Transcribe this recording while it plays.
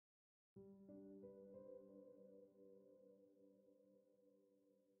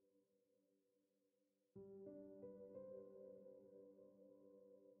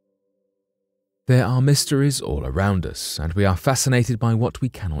There are mysteries all around us, and we are fascinated by what we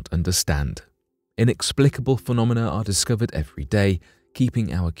cannot understand. Inexplicable phenomena are discovered every day,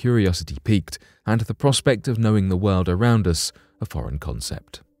 keeping our curiosity piqued, and the prospect of knowing the world around us a foreign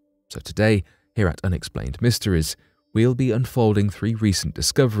concept. So today, here at Unexplained Mysteries, we'll be unfolding 3 recent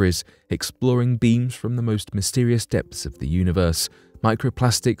discoveries, exploring beams from the most mysterious depths of the universe,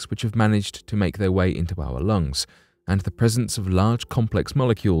 microplastics which have managed to make their way into our lungs, and the presence of large complex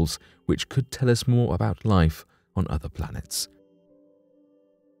molecules which could tell us more about life on other planets.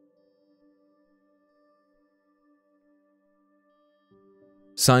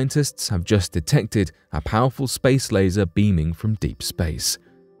 Scientists have just detected a powerful space laser beaming from deep space.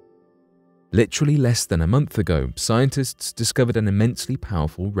 Literally less than a month ago, scientists discovered an immensely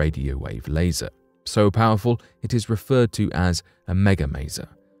powerful radio wave laser. So powerful, it is referred to as a megamaser,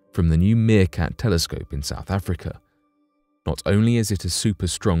 from the new MeerKAT telescope in South Africa. Not only is it a super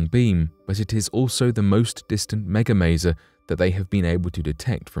strong beam, but it is also the most distant megamaser that they have been able to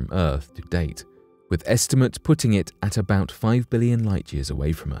detect from Earth to date, with estimates putting it at about 5 billion light-years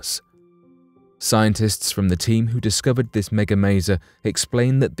away from us. Scientists from the team who discovered this megamaser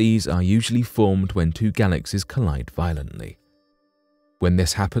explain that these are usually formed when 2 galaxies collide violently. When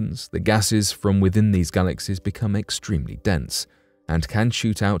this happens, the gases from within these galaxies become extremely dense and can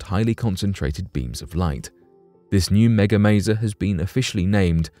shoot out highly concentrated beams of light. This new megamaser has been officially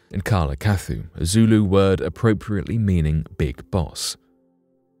named MeerKAT, a Zulu word appropriately meaning big boss.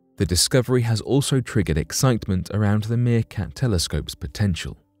 The discovery has also triggered excitement around the MeerKAT telescope's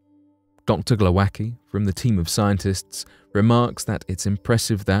potential. Dr. Glowacki, from the team of scientists, remarks that it's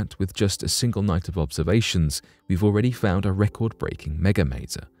impressive that, with just a single night of observations, we've already found a record-breaking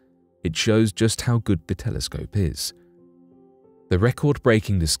megamaser. It shows just how good the telescope is. The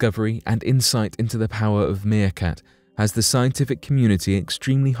record-breaking discovery and insight into the power of MeerKAT has the scientific community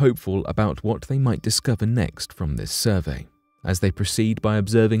extremely hopeful about what they might discover next from this survey, as they proceed by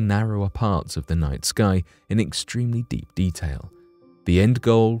observing narrower parts of the night sky in extremely deep detail. The end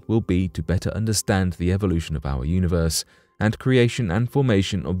goal will be to better understand the evolution of our universe and creation and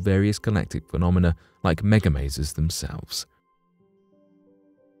formation of various galactic phenomena like megamasers themselves.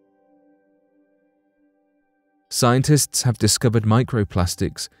 Scientists have discovered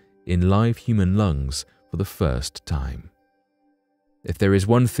microplastics in live human lungs for the first time. If there is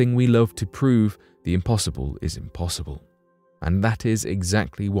one thing we love to prove, the impossible is impossible. And that is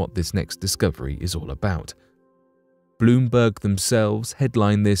exactly what this next discovery is all about. Bloomberg themselves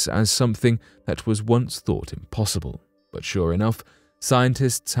headline this as something that was once thought impossible. But sure enough,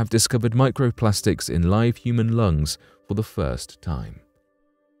 scientists have discovered microplastics in live human lungs for the first time.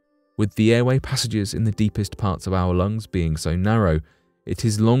 With the airway passages in the deepest parts of our lungs being so narrow, it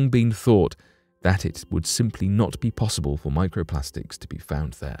has long been thought that it would simply not be possible for microplastics to be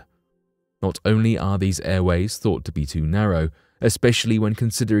found there. Not only are these airways thought to be too narrow, especially when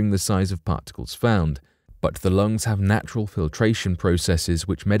considering the size of particles found, but the lungs have natural filtration processes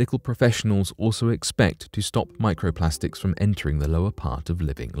which medical professionals also expect to stop microplastics from entering the lower part of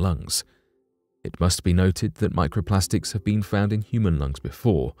living lungs. It must be noted that microplastics have been found in human lungs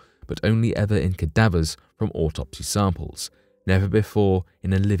before, but only ever in cadavers from autopsy samples, never before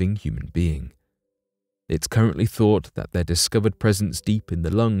in a living human being. It's currently thought that their discovered presence deep in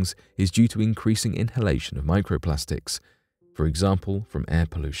the lungs is due to increasing inhalation of microplastics, for example from air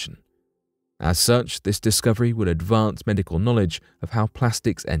pollution. As such, this discovery will advance medical knowledge of how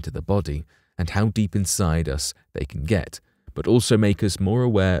plastics enter the body and how deep inside us they can get, but also make us more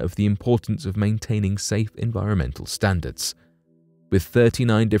aware of the importance of maintaining safe environmental standards. With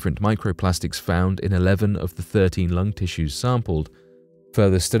 39 different microplastics found in 11 of the 13 lung tissues sampled,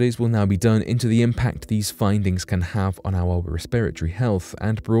 further studies will now be done into the impact these findings can have on our respiratory health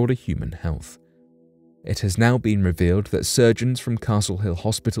and broader human health. It has now been revealed that surgeons from Castle Hill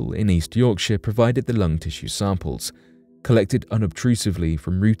Hospital in East Yorkshire provided the lung tissue samples, collected unobtrusively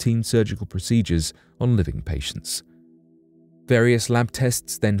from routine surgical procedures on living patients. Various lab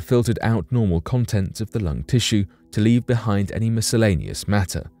tests then filtered out normal contents of the lung tissue to leave behind any miscellaneous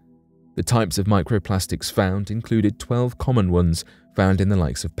matter. The types of microplastics found included 12 common ones found in the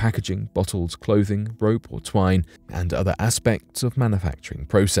likes of packaging, bottles, clothing, rope or twine, and other aspects of manufacturing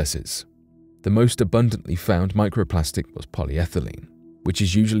processes. The most abundantly found microplastic was polyethylene, which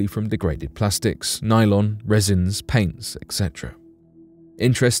is usually from degraded plastics, nylon, resins, paints, etc.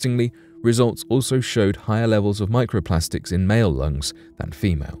 Interestingly, results also showed higher levels of microplastics in male lungs than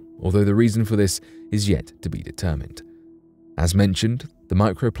female, although the reason for this is yet to be determined. As mentioned, the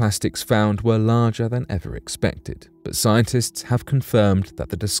microplastics found were larger than ever expected, but scientists have confirmed that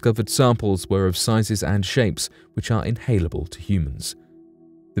the discovered samples were of sizes and shapes which are inhalable to humans.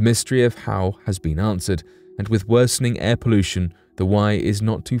 The mystery of how has been answered, and with worsening air pollution, the why is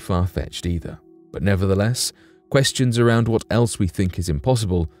not too far-fetched either. But nevertheless, questions around what else we think is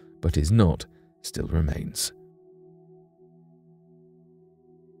impossible, but is not, still remains.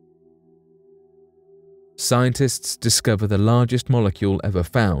 Scientists discover the largest molecule ever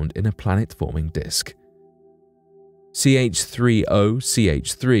found in a planet-forming disk.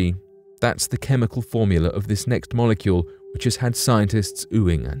 CH3OCH3, that's the chemical formula of this next molecule, which has had scientists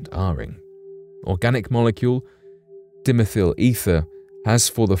oohing and ahhing. Organic molecule, dimethyl ether, has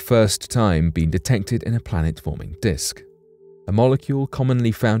for the first time been detected in a planet-forming disk. A molecule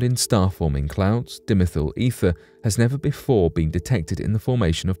commonly found in star-forming clouds, dimethyl ether, has never before been detected in the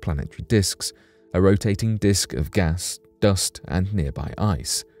formation of planetary disks, a rotating disk of gas, dust, and nearby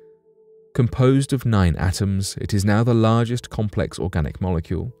ice. Composed of 9 atoms, it is now the largest complex organic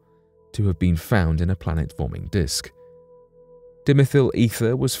molecule to have been found in a planet-forming disk. Dimethyl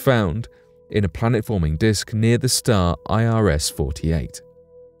ether was found in a planet-forming disk near the star IRS-48,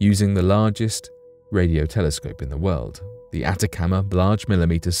 using the largest radio telescope in the world, the Atacama Large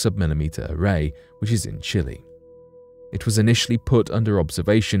Millimeter Submillimeter Array, which is in Chile. It was initially put under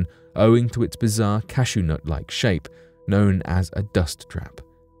observation owing to its bizarre cashew nut-like shape, known as a dust trap.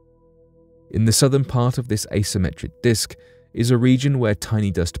 In the southern part of this asymmetric disk is a region where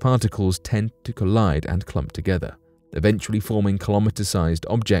tiny dust particles tend to collide and clump together, eventually forming kilometer-sized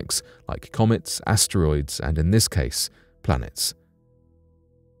objects like comets, asteroids, and in this case, planets.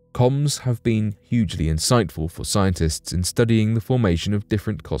 COMS have been hugely insightful for scientists in studying the formation of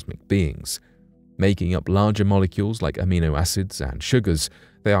different cosmic beings. Making up larger molecules like amino acids and sugars,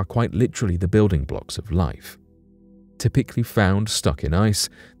 they are quite literally the building blocks of life. Typically found stuck in ice,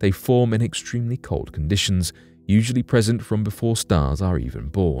 they form in extremely cold conditions, usually present from before stars are even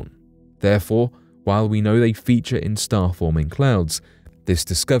born. Therefore, while we know they feature in star-forming clouds, this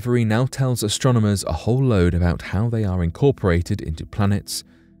discovery now tells astronomers a whole load about how they are incorporated into planets,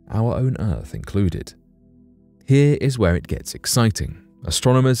 our own Earth included. Here is where it gets exciting.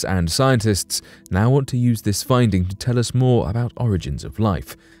 Astronomers and scientists now want to use this finding to tell us more about origins of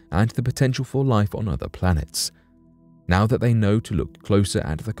life and the potential for life on other planets. Now that they know to look closer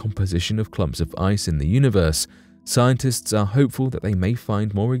at the composition of clumps of ice in the universe, scientists are hopeful that they may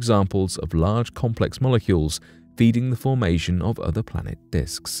find more examples of large complex molecules feeding the formation of other planet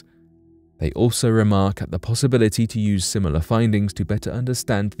disks. They also remark at the possibility to use similar findings to better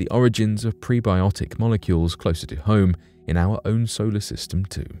understand the origins of prebiotic molecules closer to home in our own solar system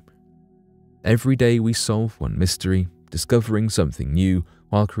too. Every day we solve one mystery, discovering something new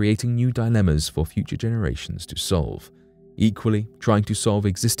while creating new dilemmas for future generations to solve. Equally, trying to solve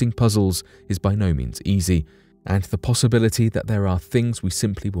existing puzzles is by no means easy, and the possibility that there are things we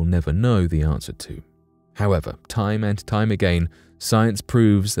simply will never know the answer to. However, time and time again, science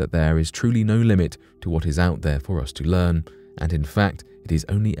proves that there is truly no limit to what is out there for us to learn, and in fact, it is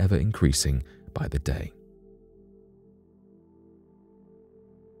only ever increasing by the day.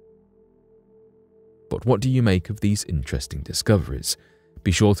 But what do you make of these interesting discoveries?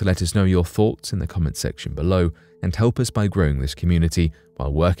 Be sure to let us know your thoughts in the comment section below and help us by growing this community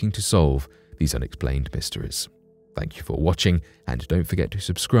while working to solve these unexplained mysteries. Thank you for watching, and don't forget to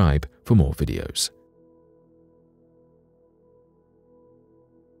subscribe for more videos.